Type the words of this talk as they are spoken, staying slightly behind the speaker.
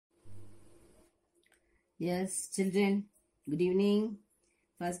Yes, children, good evening.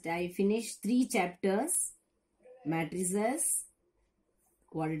 First, I finished 3 chapters, matrices,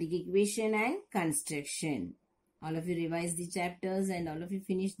 quadratic equation and construction. All of you revised the chapters and all of you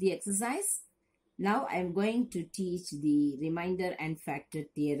finished the exercise. Now, I am going to teach the remainder and factor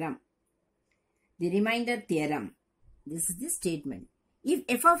theorem. The remainder theorem. This is the statement. If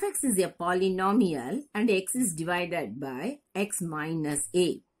f of x is a polynomial and x is divided by x minus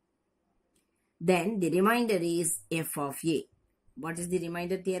a, then the remainder is f of a. What is the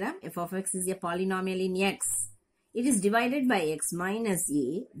remainder theorem? F of x is a polynomial in x. It is divided by x minus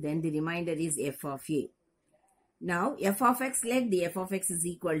a, then the remainder is f of a. Now, f of x, let the f of x is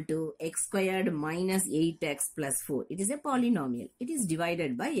equal to x squared minus 8x plus 4. It is a polynomial. It is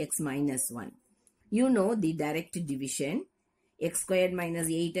divided by x minus 1. You know the direct division. X squared minus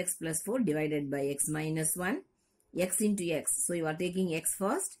 8x plus 4 divided by x minus 1. X into x. So, you are taking x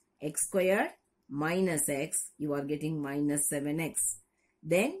first. X squared minus x, you are getting minus 7x.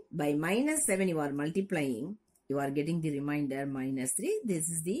 Then by minus 7 you are multiplying, you are getting the remainder minus 3. This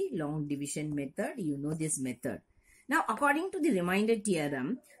is the long division method. You know this method. Now according to the remainder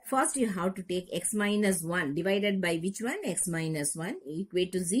theorem, first you have to take x minus 1 divided by which one? X minus 1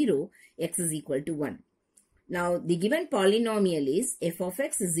 equate to 0, x is equal to 1. Now the given polynomial is f of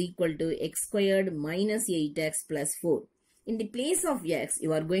x is equal to x squared minus 8x plus 4. In the place of x,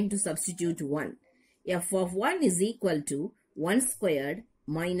 you are going to substitute 1. F of 1 is equal to 1 squared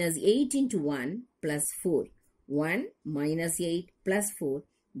minus 8 into 1 plus 4. 1 minus 8 plus 4.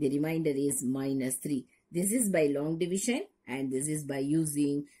 The remainder is minus 3. This is by long division and this is by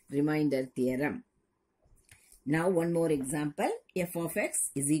using remainder theorem. Now one more example. F of x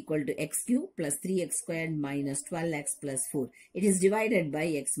is equal to x cube plus 3x squared minus 12x plus 4. It is divided by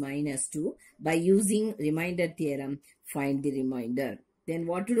x minus 2. By using remainder theorem, find the remainder. Then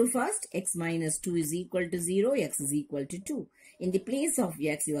what to do first? X minus 2 is equal to 0. X is equal to 2. In the place of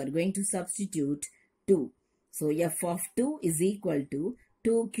x, you are going to substitute 2. So f of 2 is equal to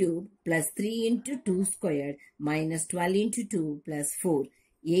 2 cube plus 3 into 2 squared minus 12 into 2 plus 4.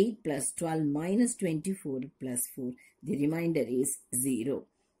 8 plus 12 minus 24 plus 4. The remainder is 0.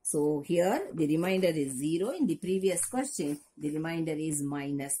 So here the remainder is 0. In the previous question, the remainder is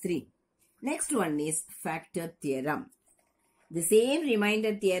minus 3. Next one is factor theorem. The same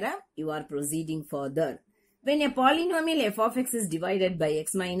remainder theorem, you are proceeding further. When a polynomial f of x is divided by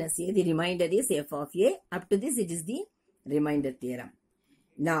x minus a, the remainder is f of a. Up to this, it is the remainder theorem.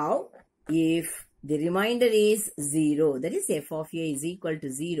 Now, if the remainder is 0, that is f of a is equal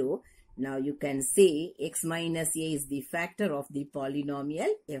to 0. Now you can say x minus a is the factor of the polynomial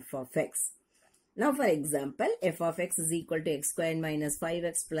f of x. Now for example, f of x is equal to x squared minus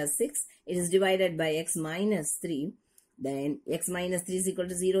 5x plus 6. It is divided by x minus 3. Then x minus 3 is equal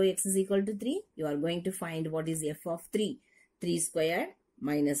to 0, x is equal to 3. You are going to find what is f of 3. 3 squared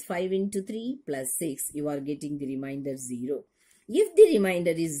minus 5 into 3 plus 6. You are getting the remainder 0. If the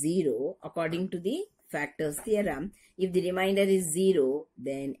remainder is 0, according to the factors theorem, if the remainder is 0,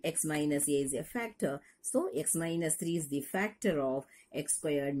 then x minus a is a factor. So, x minus 3 is the factor of x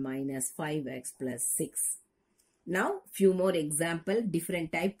squared minus 5x plus 6. Now, few more example,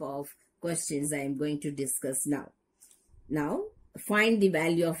 different type of questions I am going to discuss now. Now, find the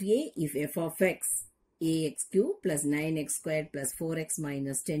value of a if f of x, ax cube plus 9x squared plus 4x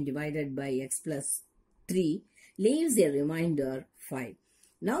minus 10 divided by x plus 3 leaves a remainder 5.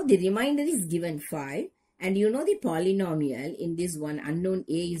 Now the remainder is given 5 and you know the polynomial in this one unknown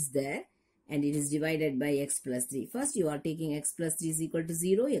a is there and it is divided by x plus 3. First you are taking x plus 3 is equal to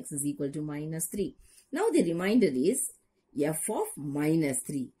 0, x is equal to minus 3. Now the remainder is f of minus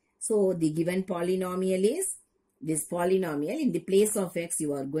 3. So the given polynomial is this polynomial. In the place of x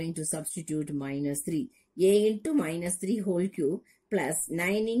you are going to substitute minus 3. A into minus 3 whole cube plus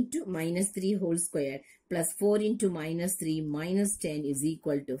 9 into minus 3 whole square plus 4 into minus 3 minus 10 is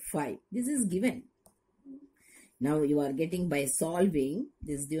equal to 5. This is given. Now you are getting by solving,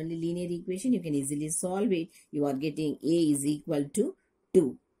 this is the only linear equation, you can easily solve it. You are getting a is equal to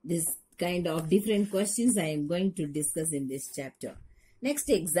 2. This kind of different questions I am going to discuss in this chapter. Next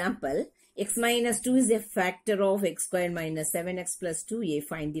example, x minus 2 is a factor of x squared minus 7x plus 2a.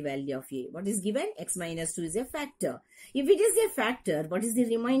 Find the value of a. What is given? X minus 2 is a factor. If it is a factor, what is the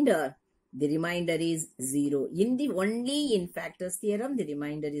remainder? The remainder is 0. Only in factors theorem, the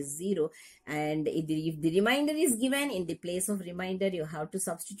remainder is 0. And if the remainder is given, in the place of remainder, you have to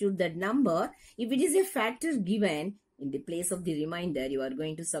substitute that number. If it is a factor given, in the place of the remainder, you are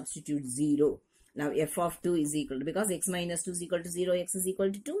going to substitute 0. Now f of 2 is equal to, because x minus 2 is equal to 0, x is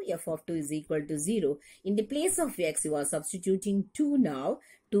equal to 2, f of 2 is equal to 0. In the place of x, you are substituting 2 now.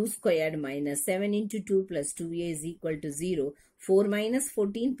 2 squared minus 7 into 2 plus 2a is equal to 0. 4 minus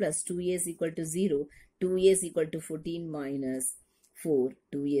 14 plus 2a is equal to 0. 2a is equal to 14 minus 4.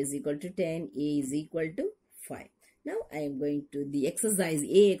 2a is equal to 10. A is equal to 5. Now I am going to the exercise,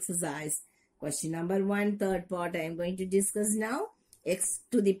 A exercise. Question number 1, third part I am going to discuss now. X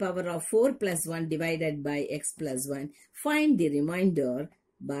to the power of 4 plus 1 divided by x plus 1. Find the remainder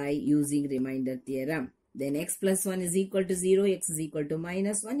by using remainder theorem. Then x plus 1 is equal to 0, x is equal to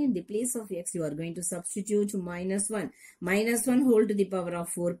minus 1. In the place of x, you are going to substitute minus 1. Minus 1 whole to the power of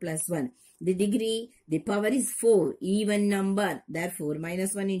 4 plus 1. The degree, the power is 4, even number. Therefore,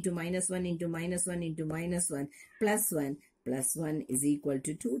 minus 1 into minus 1 into minus 1 into minus 1 plus 1 is equal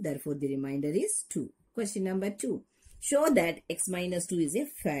to 2. Therefore, the remainder is 2. Question number 2. Show that x minus 2 is a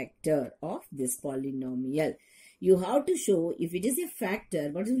factor of this polynomial. You have to show if it is a factor,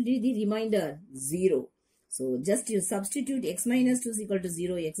 what will be the remainder? 0. So, just you substitute x minus 2 is equal to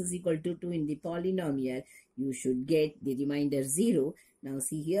 0, x is equal to 2 in the polynomial. You should get the remainder 0. Now,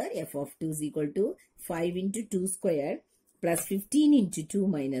 see here, f of 2 is equal to 5 into 2 squared plus 15 into 2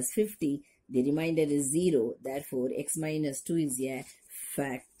 minus 50. The remainder is 0. Therefore, x minus 2 is a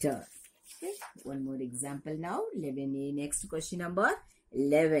factor. Okay. One more example now. 11a. Next question number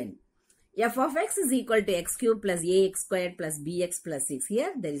 11. F of x is equal to x cube plus ax squared plus bx plus 6.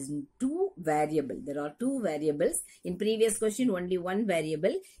 Here there is two variables. There are two variables. In previous question only one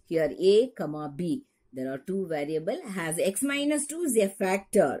variable. Here a comma b. There are two variables. Has x minus 2 is a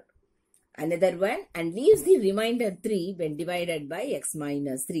factor. Another one, and leaves the remainder 3 when divided by x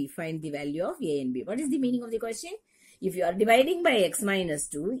minus 3. Find the value of a and b. What is the meaning of the question? If you are dividing by x minus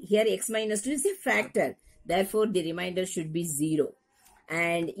 2, here x minus 2 is a factor. Therefore, the remainder should be 0.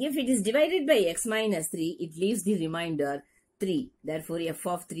 And if it is divided by x minus 3, it leaves the remainder 3. Therefore, f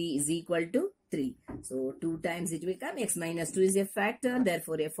of 3 is equal to 3. So, 2 times it will come. X minus 2 is a factor.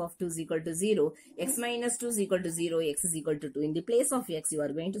 Therefore, f of 2 is equal to 0. X minus 2 is equal to 0. X is equal to 2. In the place of x, you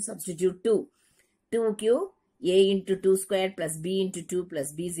are going to substitute 2. 2 cube. A into 2 squared plus b into 2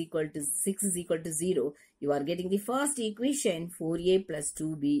 plus b is equal to 6 is equal to 0. You are getting the first equation. 4a plus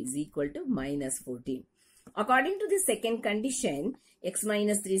 2b is equal to minus 14. According to the second condition, x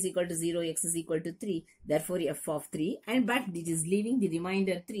minus 3 is equal to 0, x is equal to 3. Therefore, f of 3. But it is leaving the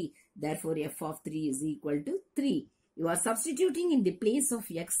remainder 3. Therefore, f of 3 is equal to 3. You are substituting in the place of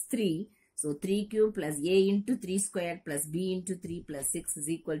x 3. So, 3 cube plus a into 3 squared plus b into 3 plus 6 is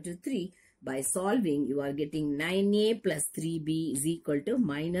equal to 3. By solving, you are getting 9a plus 3b is equal to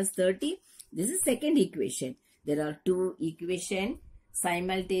minus 30. This is second equation. There are two equations.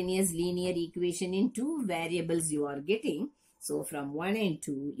 Simultaneous linear equation in two variables you are getting. So, from 1 and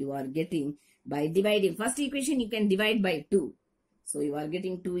 2, you are getting by dividing. First equation, you can divide by 2. So, you are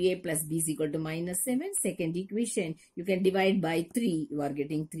getting 2a plus b is equal to minus 7. Second equation, you can divide by 3. You are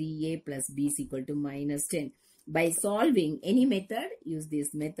getting 3a plus b is equal to minus 10. By solving any method, use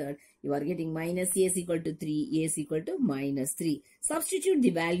this method, you are getting minus a is equal to 3, a is equal to minus 3. Substitute the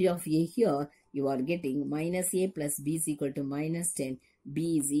value of a here. You are getting minus a plus b is equal to minus 10.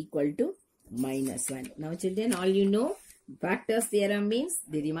 B is equal to minus 1. Now children, all you know, factors theorem means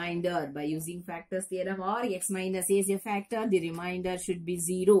the remainder. By using factors theorem or x minus a is a factor, the remainder should be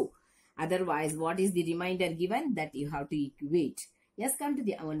 0. Otherwise, what is the remainder given? That you have to equate. Yes, come to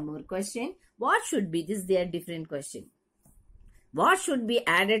the one more question. What should be, this is their different question. What should be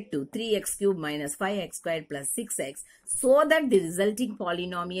added to 3x cube minus 5x squared plus 6x so that the resulting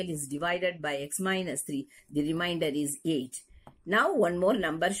polynomial is divided by x minus 3. The remainder is 8. Now, one more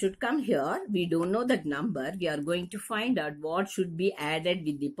number should come here. We don't know that number. We are going to find out what should be added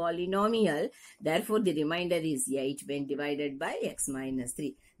with the polynomial. Therefore, the remainder is 8 when divided by x minus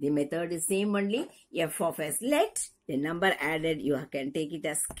 3. The method is same only. F of s, let the number added, you can take it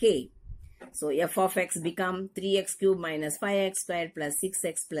as k. So, f of x become 3x cube minus 5x squared plus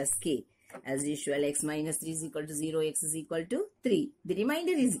 6x plus k. As usual, x minus 3 is equal to 0, x is equal to 3. The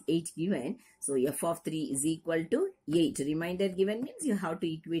remainder is 8 given. So, f of 3 is equal to 8. Remainder given means you have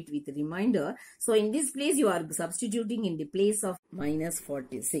to equate with remainder. So, in this place, you are substituting in the place of minus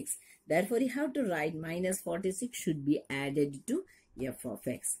 46. Therefore, you have to write minus 46 should be added to f of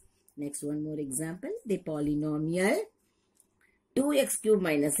x. Next, one more example. The polynomial 2x cube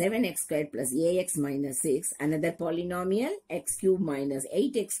minus 7x squared plus ax minus 6. Another polynomial x cube minus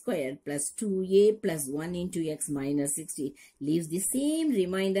 8x squared plus 2a plus 1 into x minus 60 leaves the same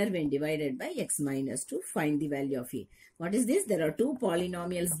remainder when divided by x minus 2. Find the value of a. What is this? There are two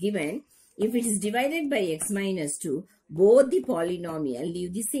polynomials given. If it is divided by x minus 2, both the polynomial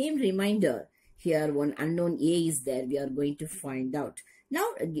leave the same remainder. Here one unknown a is there. We are going to find out. Now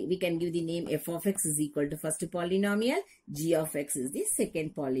we can give the name f of x is equal to first polynomial. G of x is the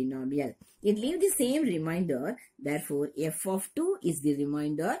second polynomial. It leaves the same remainder. Therefore, f of 2 is the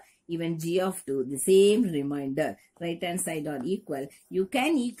remainder. Even g of 2, the same remainder. Right hand side are equal. You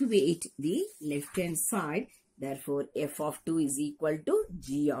can equate the left hand side. Therefore, f of 2 is equal to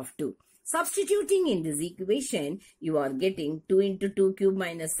g of 2. Substituting in this equation, you are getting 2 into 2 cube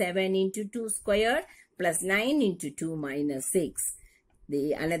minus 7 into 2 squared plus 9 into 2 minus 6.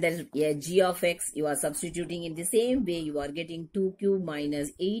 The another g of x, you are substituting in the same way. You are getting 2 cube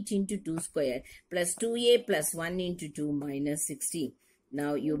minus 8 into 2 squared plus 2a plus 1 into 2 minus 16.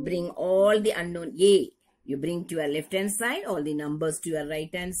 Now you bring all the unknown a. You bring to your left hand side, all the numbers to your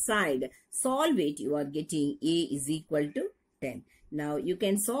right hand side. Solve it. You are getting a is equal to 10. Now you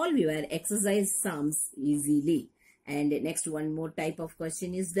can solve your exercise sums easily. And next one more type of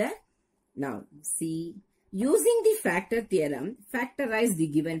question is there. Now see, using the factor theorem, factorize the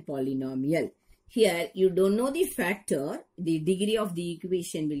given polynomial. Here you don't know the factor. The degree of the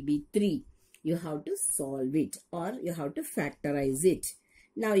equation will be 3. You have to solve it or you have to factorize it.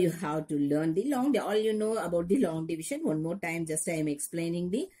 Now you have to learn the long, all you know about the long division. One more time, just I am explaining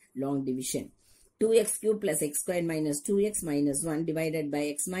the long division. 2x cube plus x squared minus 2x minus 1 divided by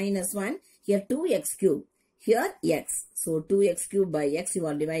x minus 1. Here 2x cube. Here x. So 2x cube by x, you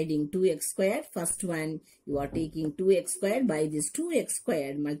are dividing 2x squared. First one, you are taking 2x squared by this 2x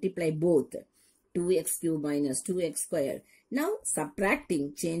squared. Multiply both. 2x cube minus 2x squared. Now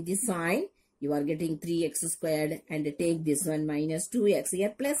subtracting, change the sign. You are getting 3x squared and take this one minus 2x.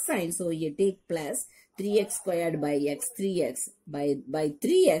 Here plus sign. So you take plus 3x squared by x, 3x. By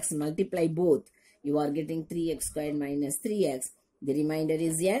 3x, multiply both. You are getting 3x squared minus 3x. The remainder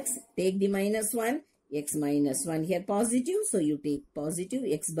is x. Take the minus 1. X minus 1 here positive. So you take positive.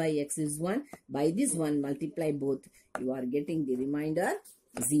 X by x is 1. By this 1, multiply both. You are getting the remainder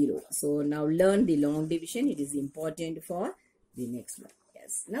 0. So now learn the long division. It is important for the next one.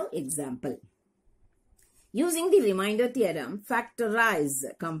 Yes. Now example. Using the remainder theorem, factorize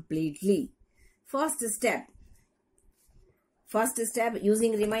completely. First step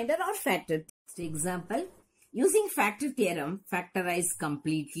using remainder or factor. Example, using factor theorem, factorize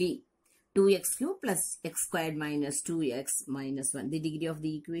completely. 2x cube plus x squared minus 2x minus 1. The degree of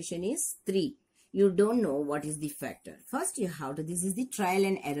the equation is 3. You don't know what is the factor. First you have to, this is the trial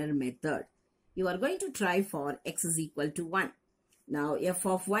and error method. You are going to try for x is equal to 1. Now f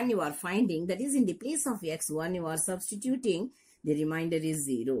of 1 you are finding, that is in the place of x1 you are substituting, the remainder is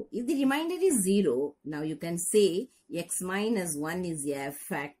 0. If the remainder is 0, now you can say x minus 1 is a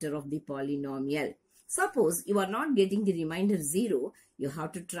factor of the polynomial. Suppose you are not getting the remainder 0, you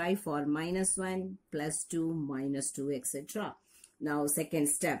have to try for minus 1, plus 2, minus 2, etc. Now second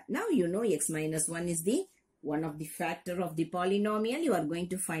step, now you know x minus 1 is the one of the factor of the polynomial. You are going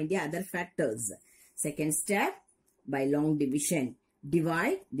to find the other factors. Second step, by long division,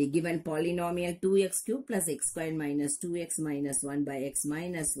 divide the given polynomial 2x cube plus x squared minus 2x minus 1 by x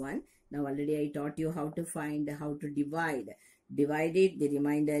minus 1. Now already I taught you how to find, how to divide. Divide it, the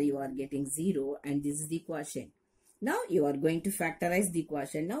remainder you are getting 0 and this is the quotient. Now you are going to factorize the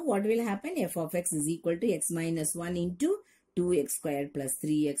quotient. Now what will happen? F of x is equal to x minus 1 into 2x squared plus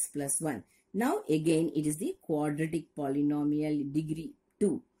 3x plus 1. Now again it is the quadratic polynomial degree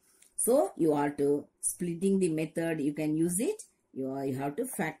 2. So you are to splitting the method, you can use it. You have to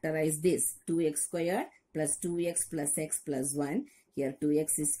factorize this 2x squared plus 2x plus x plus 1. Here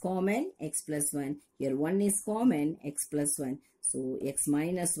 2x is common, x plus 1. Here 1 is common, x plus 1. So x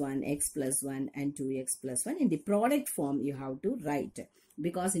minus 1, x plus 1 and 2x plus 1. In the product form you have to write.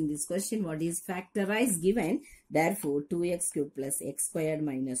 Because in this question what is factorized given. Therefore 2x cubed plus x squared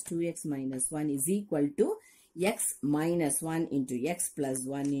minus 2x minus 1 is equal to x minus 1 into x plus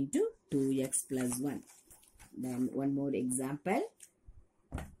 1 into 2x plus 1. Then one more example.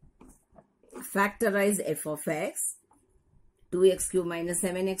 Factorize f of x. 2x cube minus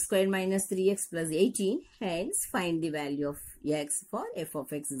 7x squared minus 3x plus 18. Hence, find the value of x for f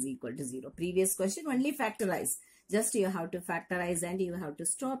of x is equal to 0. Previous question only factorize. Just you have to factorize and you have to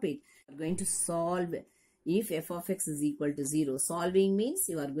stop it. You are going to solve if f of x is equal to 0. Solving means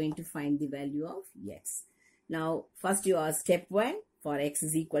you are going to find the value of x. Now, first you are step 1 for x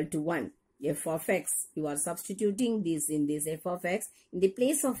is equal to 1. F of x, you are substituting this in this f of x in the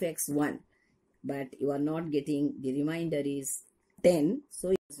place of x1. But you are not getting, the remainder is 10.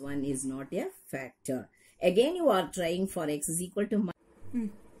 So, x1 is not a factor. Again, you are trying for x is equal to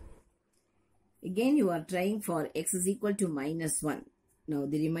Again, you are trying for x is equal to minus 1. Now,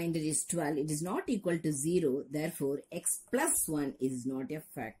 the remainder is 12. It is not equal to 0. Therefore, x plus 1 is not a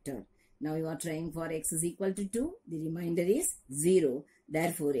factor. Now you are trying for x is equal to 2. The remainder is 0.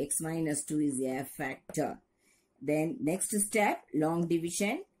 Therefore, x minus 2 is a factor. Then next step, long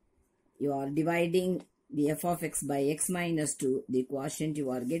division. You are dividing the f of x by x minus 2. The quotient you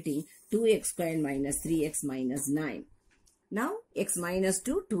are getting 2x squared minus 3x minus 9. Now x minus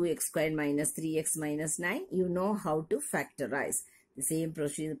 2, 2x squared minus 3x minus 9. You know how to factorize. The same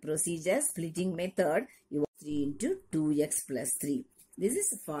procedure, splitting method. You have 3 into 2x plus 3. This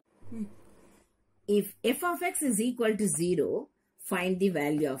is for if f of x is equal to 0, find the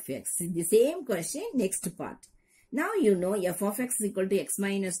value of x. The same question, next part. Now you know f of x is equal to x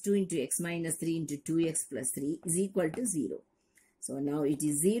minus 2 into x minus 3 into 2x plus 3 is equal to 0. So now it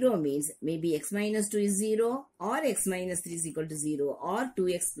is 0 means maybe x minus 2 is 0 or x minus 3 is equal to 0 or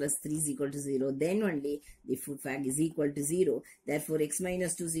 2x plus 3 is equal to 0. Then only the fact is equal to 0. Therefore x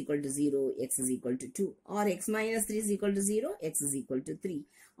minus 2 is equal to 0, x is equal to 2. Or x minus 3 is equal to 0, x is equal to 3.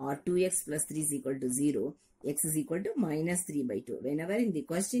 Or 2x plus 3 is equal to 0, x is equal to minus 3 by 2. Whenever in the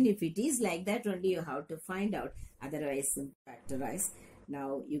question, if it is like that, only you have to find out. Otherwise, factorize.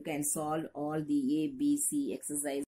 Now, you can solve all the A, B, C exercise.